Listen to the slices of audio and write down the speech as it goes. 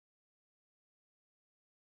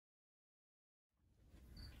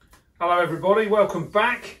Hello everybody, welcome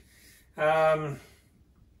back.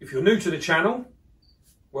 If you're new to the channel,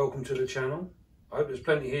 welcome to the channel. I hope there's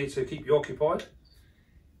plenty here to keep you occupied.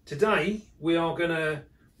 Today we are going to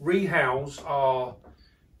rehouse our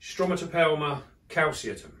Stromatapelma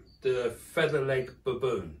calciatum, the Feather Leg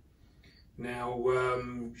Baboon. Now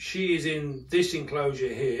she is in this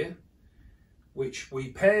enclosure here, which we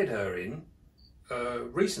paired her in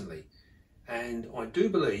recently, and I do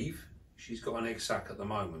believe she's got an egg sac at the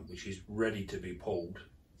moment which is ready to be pulled,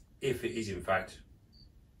 if it is in fact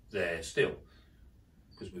there still,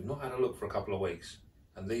 because we've not had a look for a couple of weeks,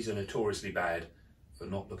 and these are notoriously bad for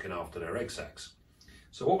not looking after their egg sacs.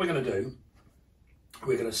 So what we're going to do,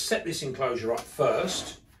 we're going to set this enclosure up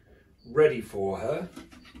first, ready for her,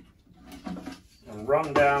 and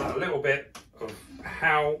run down a little bit of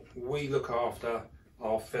how we look after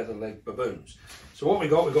our feather leg baboons. So what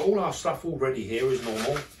we've got all our stuff all ready here as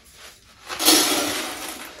normal.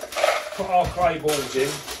 Put our clay balls in.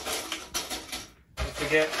 Don't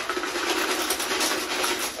forget,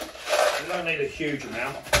 we don't need a huge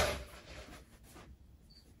amount.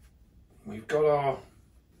 We've got our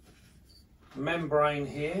membrane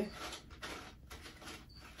here.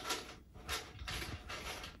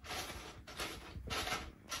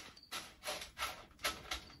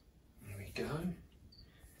 There we go.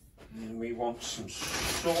 And we want some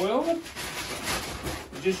soil.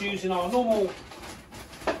 We're just using our normal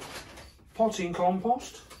potting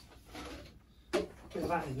compost. Put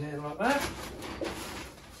that in there like that.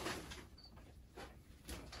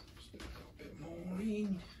 Stick a bit more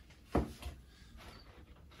in.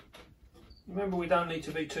 Remember, we don't need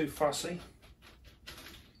to be too fussy.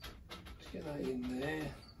 Let's get that in there.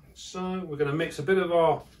 So we're going to mix a bit of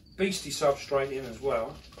our beastie substrate in as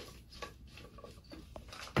well.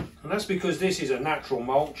 And that's because this is a natural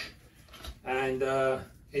mulch, and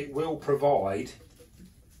it will provide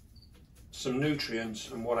some nutrients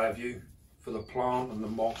and what have you for the plant and the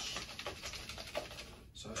moss.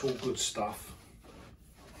 So it's all good stuff.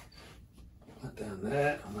 Put that down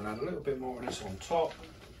there. I'm going to add a little bit more of this on top.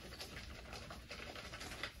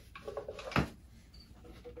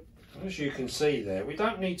 As you can see there, we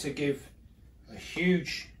don't need to give a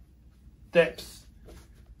huge depth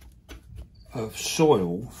of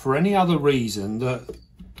soil for any other reason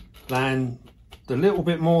than the little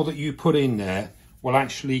bit more that you put in there will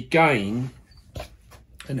actually gain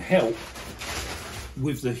and help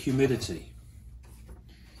with the humidity.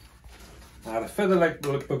 Now, the feather leg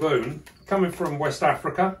baboon, coming from West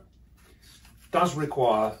Africa, does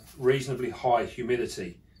require reasonably high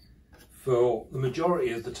humidity for the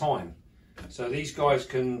majority of the time. So these guys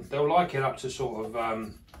they'll like it up to sort of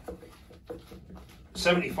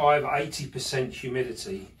 75–80%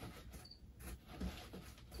 humidity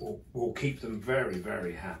will keep them very,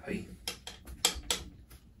 very happy.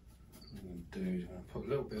 What we'll do is we'll put a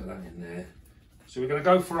little bit of that in there. So we're going to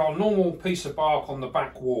go for our normal piece of bark on the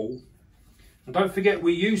back wall, and don't forget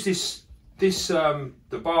we use the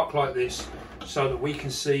bark like this so that we can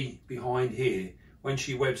see behind here. When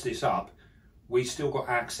she webs this up, we still got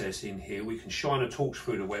access in here. We can shine a torch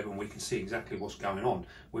through the web and we can see exactly what's going on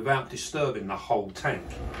without disturbing the whole tank.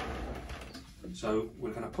 So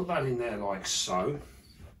we're going to put that in there like so.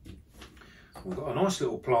 We've got a nice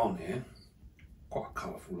little plant here, quite a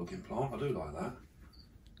colourful looking plant, I do like that.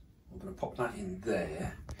 I'm going to pop that in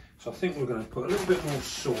there. So I think we're going to put a little bit more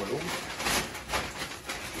soil.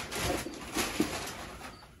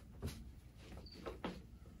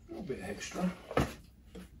 A little bit extra.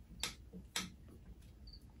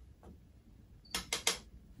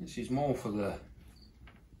 This is more for the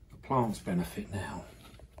plant's benefit now.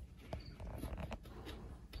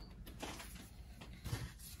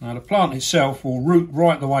 Now the plant itself will root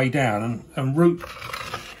right the way down and root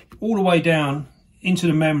all the way down into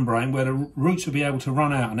the membrane where the roots will be able to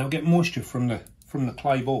run out, and they'll get moisture from the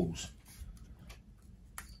clay balls.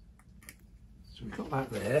 So we've got that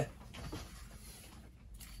there.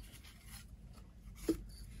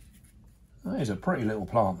 That is a pretty little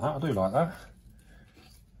plant, that. I do like that.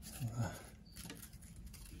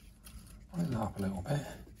 Bring that up a little bit.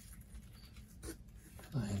 Put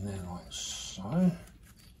that in there like so.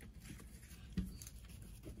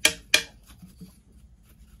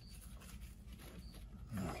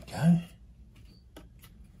 There we go.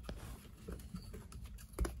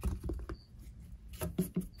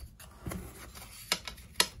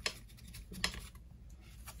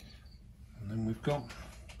 And then we've got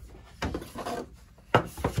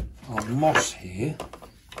our moss here.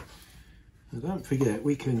 Now don't forget,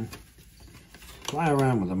 we can play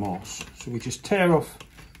around with the moss. So we just tear off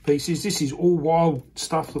pieces. This is all wild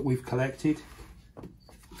stuff that we've collected.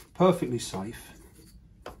 Perfectly safe.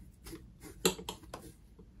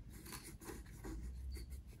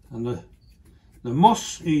 And the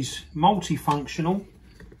moss is multifunctional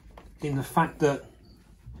in the fact that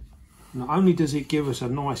not only does it give us a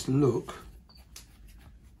nice look,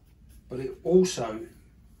 but it also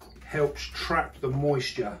helps trap the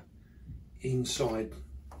moisture inside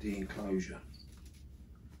the enclosure.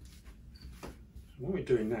 So what we're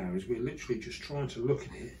doing now is we're literally just trying to look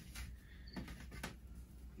at it,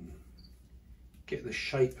 get the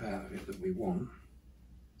shape out of it that we want.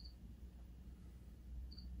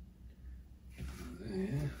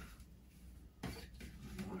 There,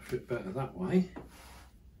 might fit better that way.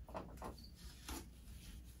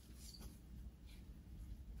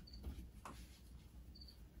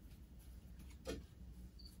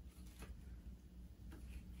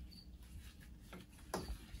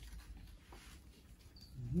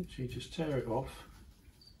 Literally just tear it off.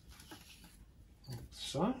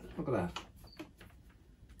 So, look at that.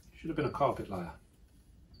 Should have been a carpet layer.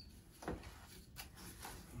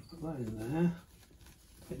 Put that in there.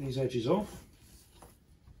 Take these edges off.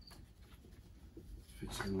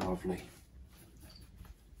 Fits in lovely.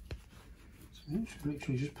 So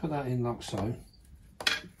literally just put that in like so.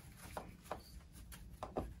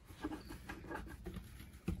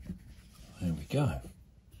 There we go.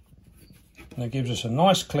 And it gives us a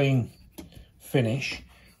nice clean finish,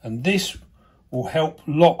 and this will help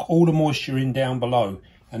lock all the moisture in down below,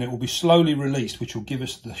 and it will be slowly released, which will give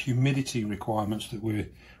us the humidity requirements that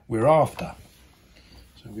we're after.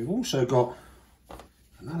 So we've also got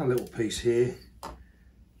another little piece here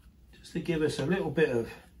just to give us a little bit of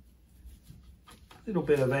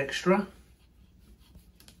extra,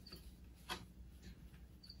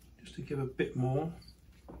 just to give a bit more.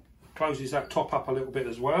 Closes that top up a little bit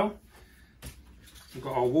as well. We've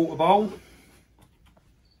got our water bowl,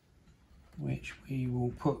 which we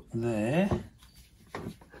will put there.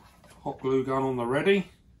 Hot glue gun on the ready.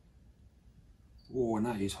 Oh, and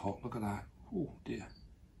that is hot, look at that. Oh dear.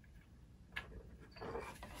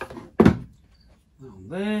 On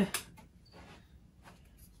there.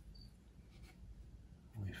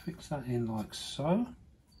 We fix that in like so.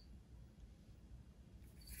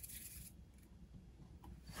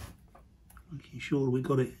 Making sure we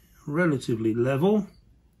got it relatively level.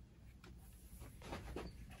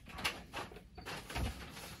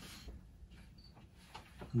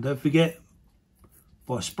 And don't forget,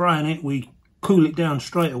 by spraying it, we cool it down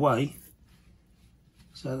straight away,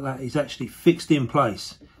 so that is actually fixed in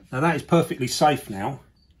place. Now that is perfectly safe now.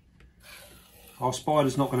 Our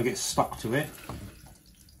spider's not going to get stuck to it.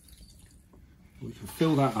 We can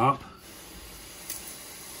fill that up.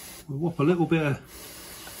 We'll whop a little bit of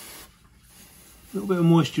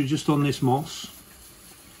moisture just on this moss,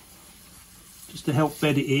 just to help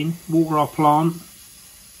bed it in. Water our plant.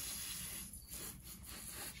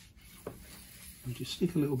 And just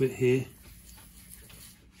stick a little bit here.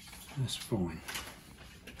 That's fine.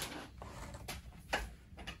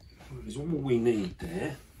 That is all we need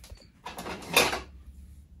there.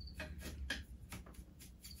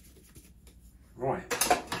 Right.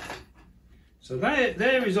 So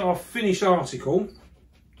there is our finished article.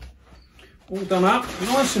 All done up,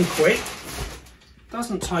 nice and quick.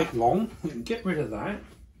 Doesn't take long. We can get rid of that.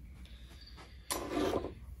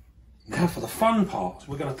 Now for the fun part,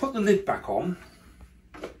 we're going to put the lid back on.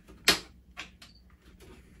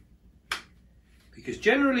 Because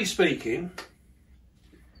generally speaking,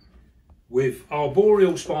 with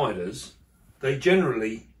arboreal spiders, they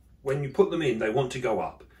generally, when you put them in, they want to go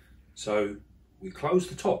up. So we close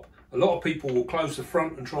the top. A lot of people will close the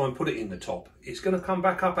front and try and put it in the top. It's going to come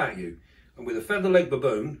back up at you. And with a feather leg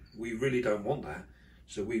baboon, we really don't want that.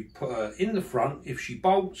 So we put her in the front. If she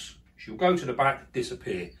bolts, she'll go to the back,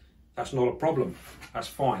 disappear. That's not a problem. That's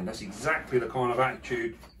fine. That's exactly the kind of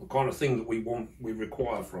attitude, the kind of thing that we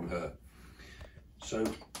require from her. So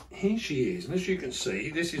here she is, and as you can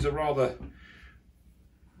see, this is a rather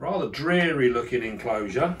dreary looking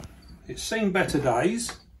enclosure. It's seen better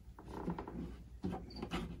days.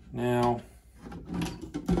 Now,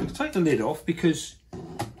 let's take the lid off because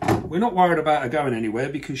we're not worried about her going anywhere,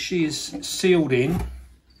 because she is sealed in.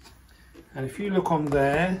 And if you look on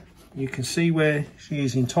there, you can see where she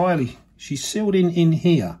is entirely, she's sealed in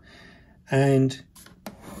here. And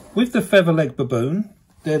with the feather leg baboon,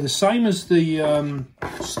 they're the same as the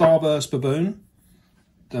starburst baboon,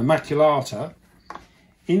 the maculata,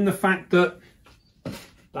 in the fact that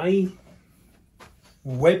they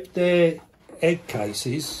web their egg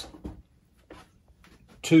cases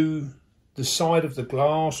to the side of the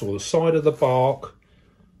glass or the side of the bark,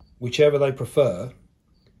 whichever they prefer,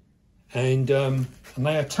 and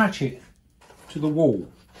they attach it to the wall.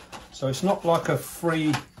 So it's not like a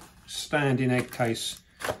free standing egg case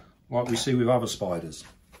like we see with other spiders.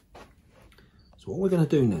 So what we're going to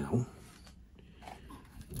do now,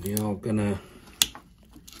 we are going to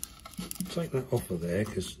take that off of there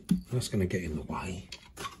because that's going to get in the way.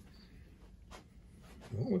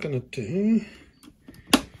 What we're going to do,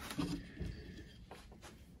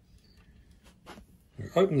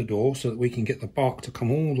 open the door so that we can get the bark to come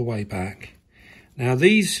all the way back. Now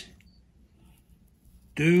these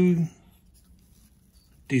do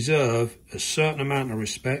deserve a certain amount of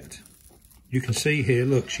respect. You can see here,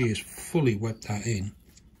 look, she has fully webbed that in.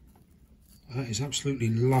 That is absolutely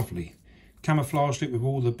lovely. Camouflaged it with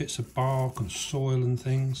all the bits of bark and soil and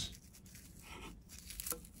things.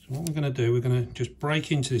 So what we're going to do, we're going to just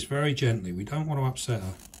break into this very gently. We don't want to upset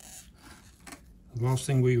her. The last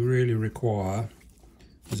thing we really require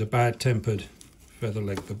is a bad-tempered feather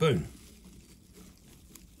leg baboon.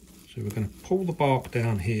 So we're going to pull the bark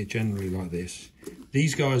down here generally like this.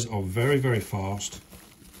 These guys are very, very fast,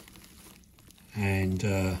 and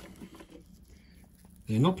they're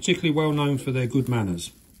not particularly well known for their good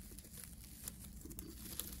manners.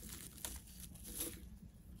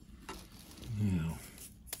 Now,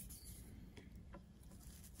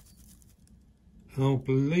 oh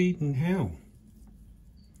bleeding hell.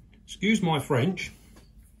 Excuse my French.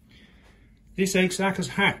 This egg sac has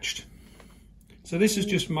hatched. So this has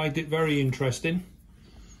just made it very interesting.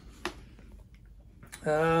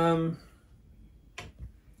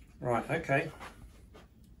 Right, okay.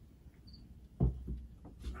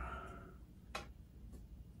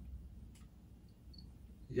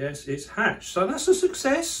 Yes, it's hatched. So that's a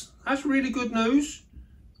success. That's really good news.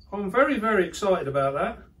 I'm very, very excited about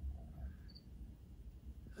that.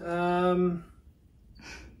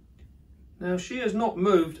 Now she has not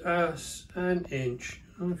moved us an inch.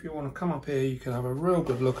 And if you want to come up here, you can have a real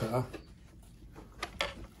good look at her.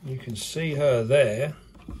 You can see her there.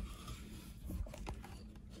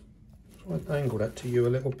 Try and angle that to you a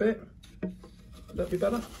little bit. Would that be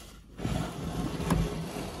better?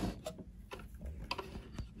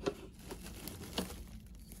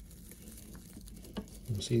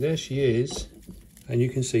 And see, there she is. And you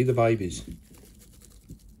can see the babies.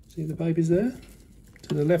 See the babies there?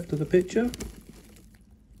 To the left of the picture.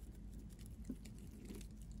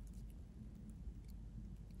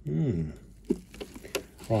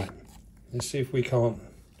 Right, let's see if we can't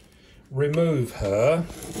remove her.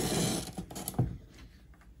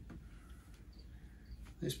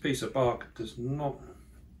 This piece of bark does not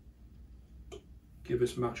give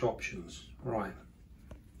us much options. Right.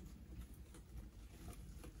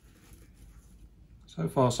 So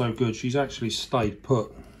far so good, she's actually stayed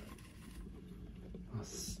put.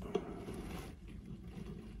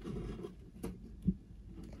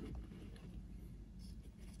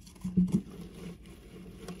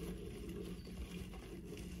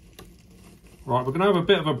 Right, we're going to have a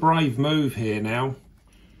bit of a brave move here now.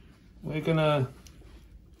 We're going to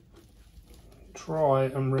try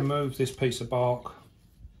and remove this piece of bark.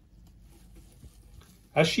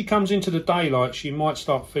 As she comes into the daylight, she might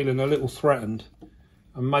start feeling a little threatened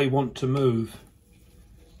and may want to move.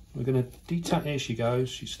 We're going to detach. Here she goes.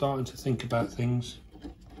 She's starting to think about things.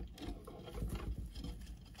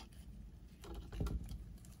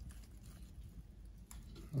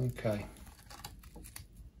 Okay.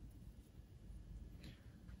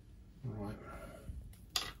 Right.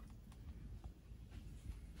 So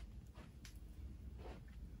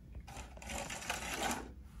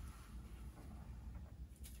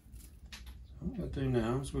what we'll do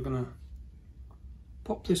now is we're going to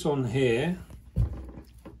pop this on here.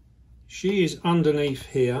 She is underneath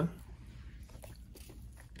here.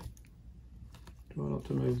 Try not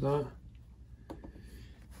to move that.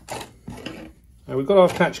 Now we've got our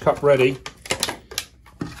catch cup ready.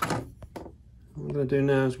 What we're going to do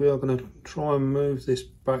now is we are going to try and move this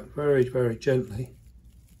back very, very gently.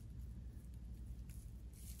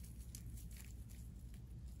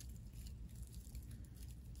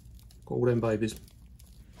 Got all them babies.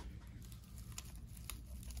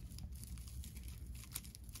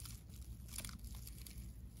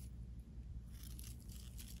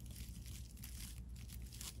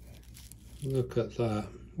 Look at that.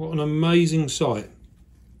 What an amazing sight.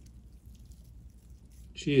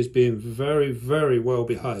 She is being very, very well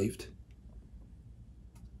behaved.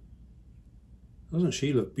 Doesn't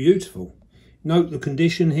she look beautiful? Note the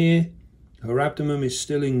condition here. Her abdomen is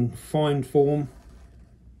still in fine form.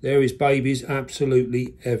 There is babies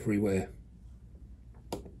absolutely everywhere.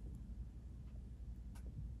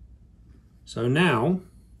 So now,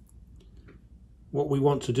 what we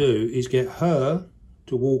want to do is get her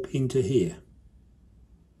to walk into here,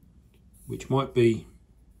 which might be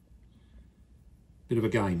a bit of a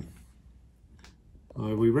game.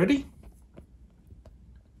 Are we ready?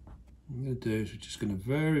 What I'm going to do is we're just going to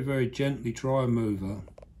very, very gently try and move her.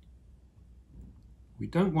 We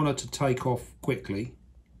don't want her to take off quickly.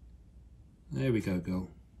 There we go, girl.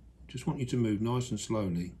 Just want you to move nice and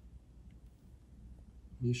slowly.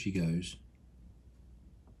 There she goes.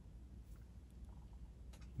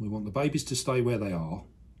 We want the babies to stay where they are.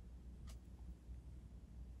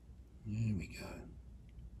 There we go.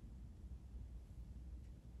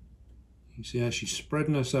 You see how she's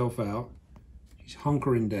spreading herself out. She's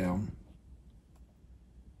hunkering down.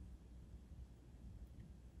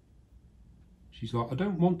 She's like, I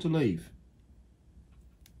don't want to leave.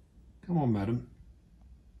 Come on, madam.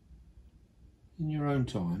 In your own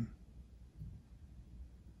time.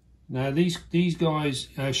 Now these guys,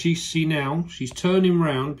 see now, she's turning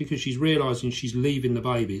round because she's realising she's leaving the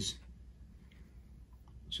babies.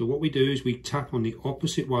 So what we do is we tap on the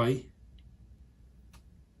opposite way.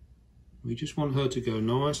 We just want her to go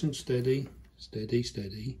nice and steady, steady,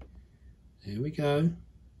 steady. There we go.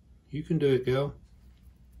 You can do it, girl.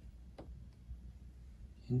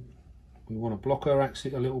 We want to block her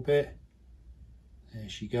exit a little bit. There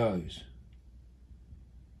she goes.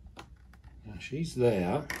 Now she's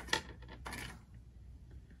there.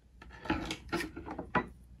 Here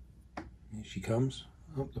she comes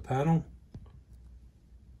up the panel.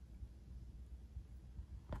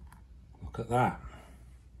 Look at that.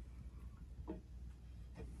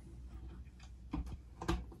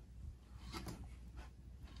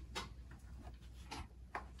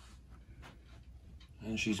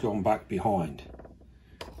 And she's gone back behind.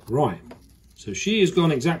 Right, so she has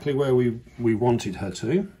gone exactly where we wanted her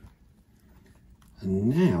to. And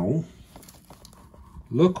now,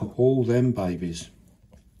 look at all them babies.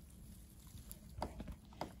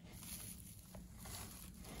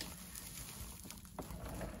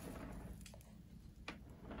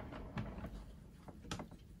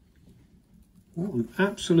 What an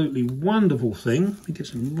absolutely wonderful thing. Let me get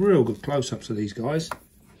some real good close-ups of these guys.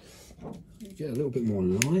 Get a little bit more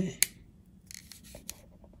light.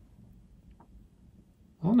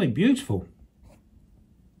 Aren't they beautiful?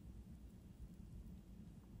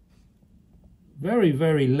 Very,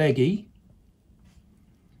 very leggy.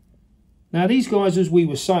 Now these guys, as we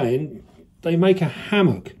were saying, they make a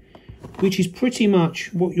hammock, which is pretty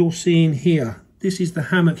much what you're seeing here. This is the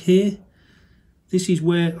hammock here. This is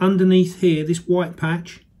where underneath here, this white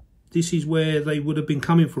patch, this is where they would have been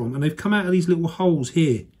coming from. And they've come out of these little holes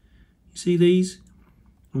here. You see these?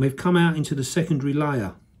 And they've come out into the secondary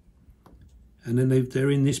layer. And then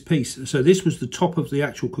they're in this piece. So this was the top of the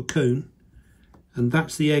actual cocoon. And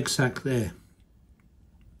that's the egg sac there.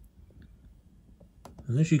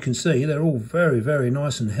 And as you can see, they're all very, very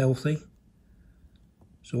nice and healthy.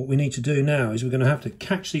 So what we need to do now is we're going to have to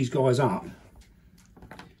catch these guys up.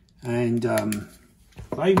 And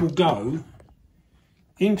they will go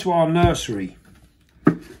into our nursery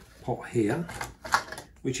pot here,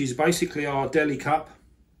 which is basically our deli cup,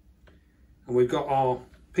 and we've got our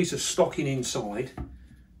piece of stocking inside.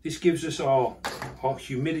 This gives us our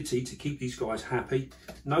humidity to keep these guys happy.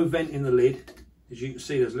 No vent in the lid. As you can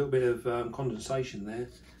see, there's a little bit of condensation there,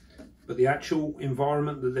 but the actual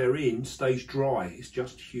environment that they're in stays dry. It's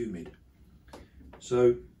just humid.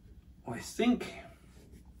 So I think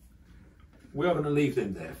we are going to leave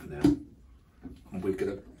them there for now, and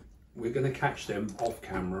we're gonna catch them off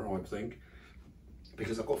camera, I think,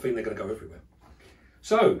 because I've got a feeling they're going to go everywhere.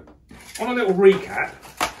 So, on a little recap,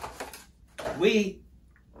 we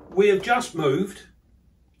have just moved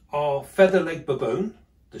our Feather Leg Baboon,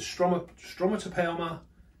 the Stromatapelma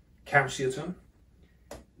calciatum.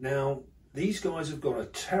 Now, these guys have got a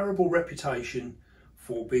terrible reputation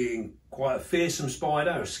for being quite a fearsome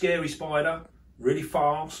spider, a scary spider, really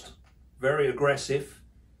fast, very aggressive,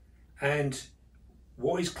 and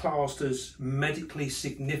what is classed as medically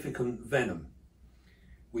significant venom,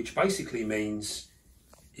 which basically means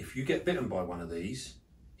if you get bitten by one of these,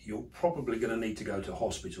 you're probably going to need to go to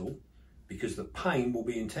hospital because the pain will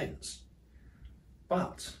be intense.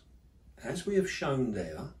 But as we have shown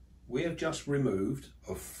there, we have just removed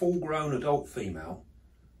a full-grown adult female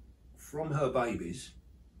from her babies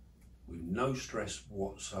with no stress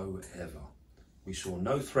whatsoever. We saw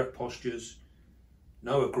no threat postures,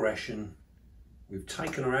 no aggression. We've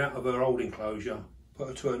taken her out of her old enclosure, put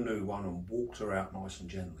her to a new one and walked her out nice and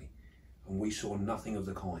gently. And we saw nothing of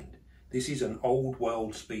the kind. This is an old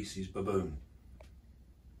world species baboon.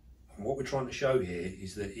 And what we're trying to show here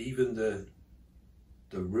is that even the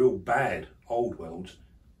real bad old worlds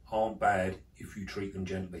aren't bad if you treat them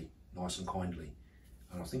gently, nice and kindly.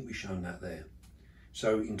 And I think we've shown that there.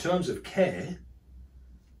 So in terms of care,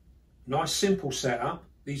 nice simple setup.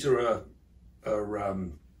 These are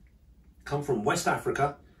come from West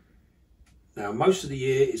Africa. Now, most of the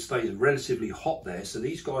year it stays relatively hot there, so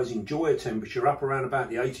these guys enjoy a temperature up around about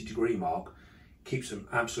the 80-degree mark, keeps them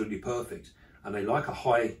absolutely perfect. And they like a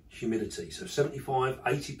high humidity, so 75,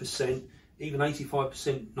 80%, even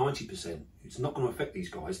 85%, 90%. It's not going to affect these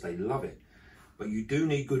guys, they love it. But you do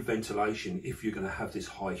need good ventilation if you're going to have this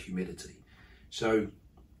high humidity. So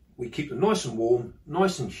we keep them nice and warm,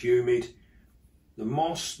 nice and humid. The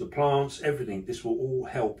moss, the plants, everything, this will all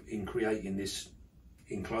help in creating this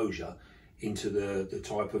enclosure into the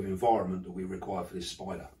type of environment that we require for this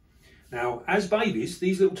spider. Now, as babies,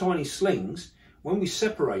 these little tiny slings, when we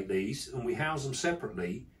separate these and we house them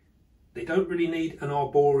separately, they don't really need an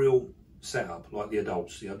arboreal setup like the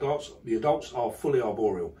adults. The adults are fully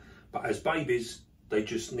arboreal, but as babies, they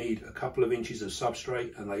just need a couple of inches of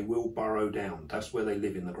substrate and they will burrow down. That's where they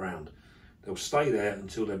live, in the ground. They'll stay there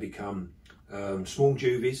until they become small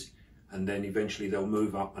juvies, and then eventually they'll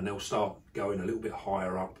move up and they'll start going a little bit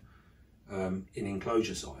higher up in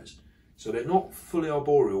enclosure size. So they're not fully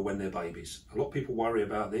arboreal when they're babies. A lot of people worry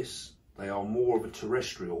about this. They are more of a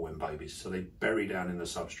terrestrial when babies, so they bury down in the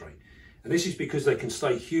substrate. And this is because they can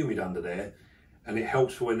stay humid under there, and it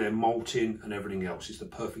helps for when they're molting and everything else. It's the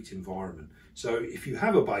perfect environment. So if you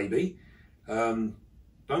have a baby, don't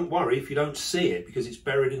worry if you don't see it, because it's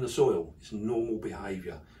buried in the soil. It's normal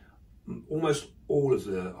behaviour. Almost all of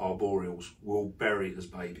the arboreals will bury as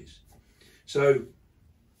babies. So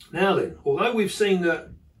now then, although we've seen that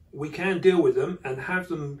we can deal with them and have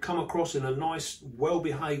them come across in a nice,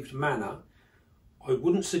 well-behaved manner, I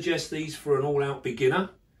wouldn't suggest these for an all-out beginner.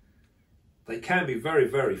 They can be very,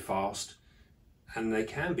 very fast and they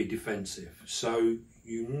can be defensive. So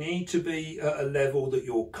you need to be at a level that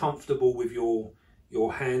you're comfortable with your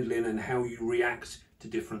handling and how you react to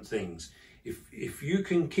different things. If you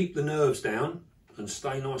can keep the nerves down and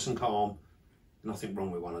stay nice and calm, nothing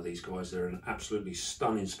wrong with one of these guys. They're an absolutely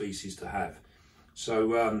stunning species to have.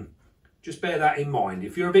 So just bear that in mind.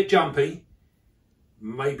 If you're a bit jumpy,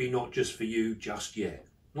 maybe not just for you just yet.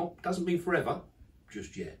 Doesn't mean forever,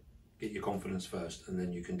 just yet. Get your confidence first and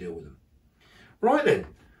then you can deal with them. Right then,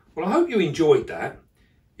 well, I hope you enjoyed that.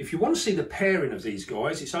 If you want to see the pairing of these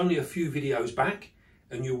guys, it's only a few videos back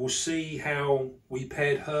and you will see how we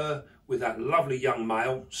paired her with that lovely young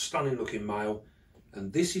male, stunning looking male,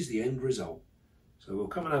 and this is the end result. So we'll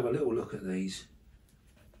come and have a little look at these.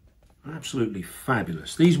 Absolutely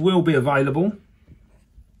fabulous. These will be available.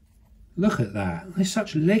 Look at that. They're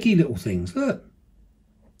such leggy little things. Look.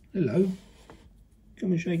 Hello.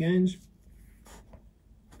 Come and shake hands.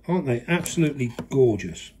 Aren't they absolutely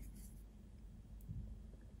gorgeous?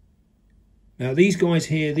 Now these guys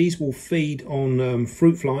here, these will feed on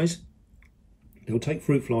fruit flies. They'll take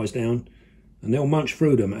fruit flies down and they'll munch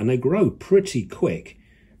through them, and they grow pretty quick.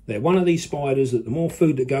 They're one of these spiders that the more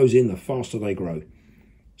food that goes in, the faster they grow.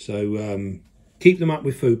 So keep them up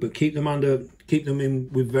with food, but keep them in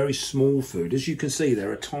with very small food. As you can see,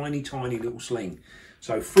 they're a tiny, tiny little sling.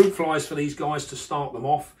 So fruit flies for these guys to start them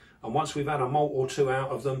off, and once we've had a molt or two out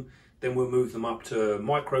of them, then we'll move them up to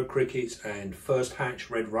micro crickets and first hatch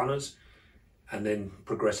red runners, and then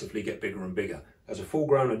progressively get bigger and bigger. As a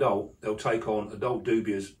full-grown adult, they'll take on adult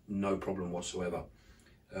dubias, no problem whatsoever.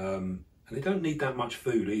 And they don't need that much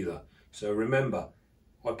food either. So remember,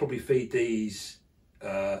 I probably feed these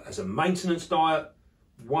as a maintenance diet,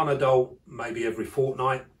 one adult maybe every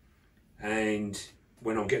fortnight, and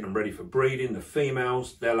when I'm getting them ready for breeding, the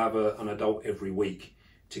females, they'll have an adult every week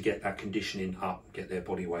to get that conditioning up, get their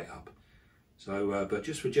body weight up. So, but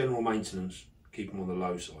just for general maintenance, keep them on the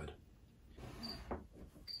low side.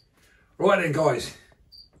 Right then guys,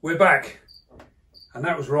 we're back, and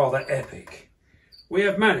that was rather epic. We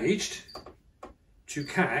have managed to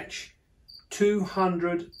catch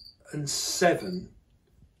 207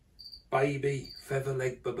 baby feather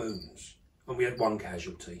leg baboons, and we had one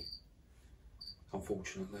casualty,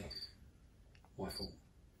 unfortunately. My fault.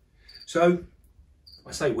 So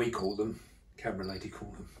I say we caught them, camera lady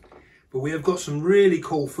caught them, but we have got some really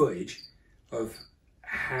cool footage of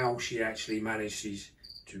how she actually manages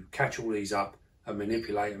to catch all these up and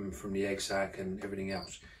manipulate them from the egg sac and everything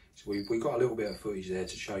else. So we've got a little bit of footage there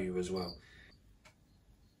to show you as well.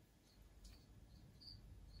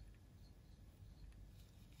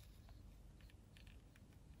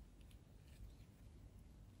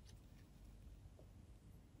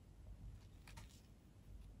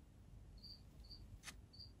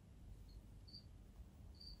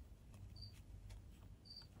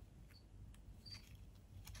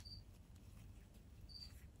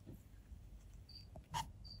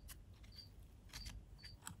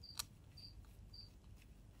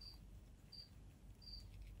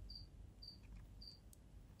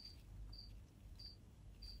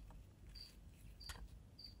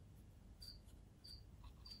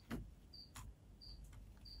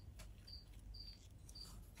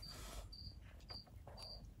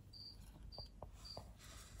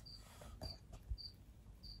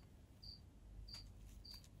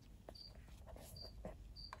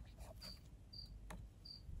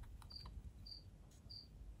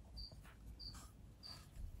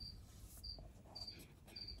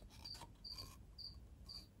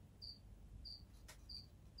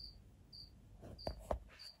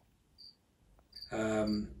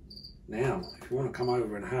 Now, if you want to come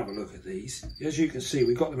over and have a look at these, as you can see,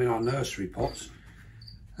 we've got them in our nursery pots.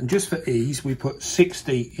 And just for ease, we put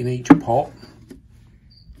 60 in each pot.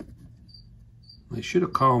 They should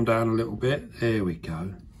have calmed down a little bit. There we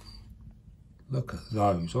go. Look at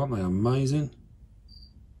those, aren't they amazing?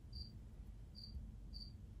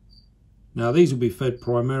 Now these will be fed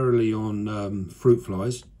primarily on fruit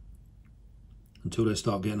flies until they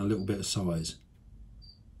start getting a little bit of size.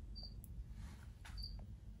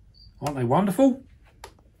 Aren't they wonderful?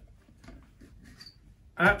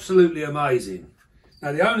 Absolutely amazing.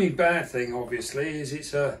 Now the only bad thing obviously is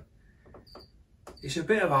it's a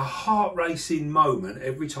bit of a heart racing moment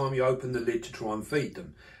every time you open the lid to try and feed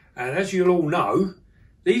them. And as you'll all know,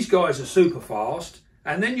 these guys are super fast,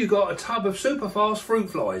 and then you've got a tub of super fast fruit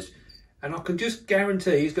flies, and I can just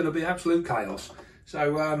guarantee it's going to be absolute chaos.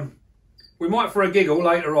 So we might, for a giggle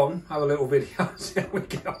later on, have a little video, see how we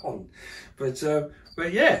get on. But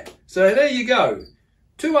yeah, so there you go.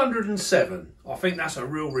 207. I think that's a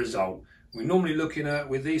real result. We're normally looking at,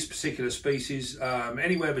 with these particular species,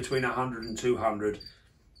 anywhere between 100 and 200.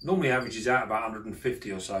 Normally averages out about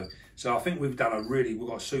 150 or so. So I think we've done we've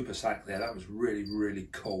got a super sack there. That was really, really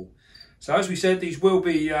cool. So as we said, these will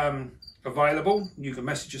be available. You can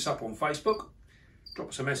message us up on Facebook. Drop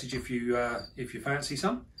us a message if you fancy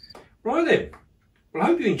some. Right then. Well, I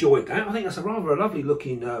hope you enjoyed that. I think that's a rather lovely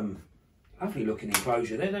looking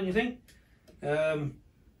enclosure there, don't you think?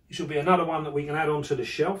 This will be another one that we can add onto the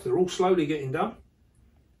shelf. They're all slowly getting done.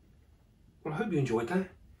 Well, I hope you enjoyed that.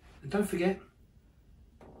 And don't forget,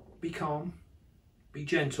 be calm, be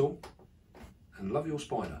gentle, and love your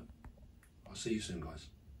spider. I'll see you soon, guys.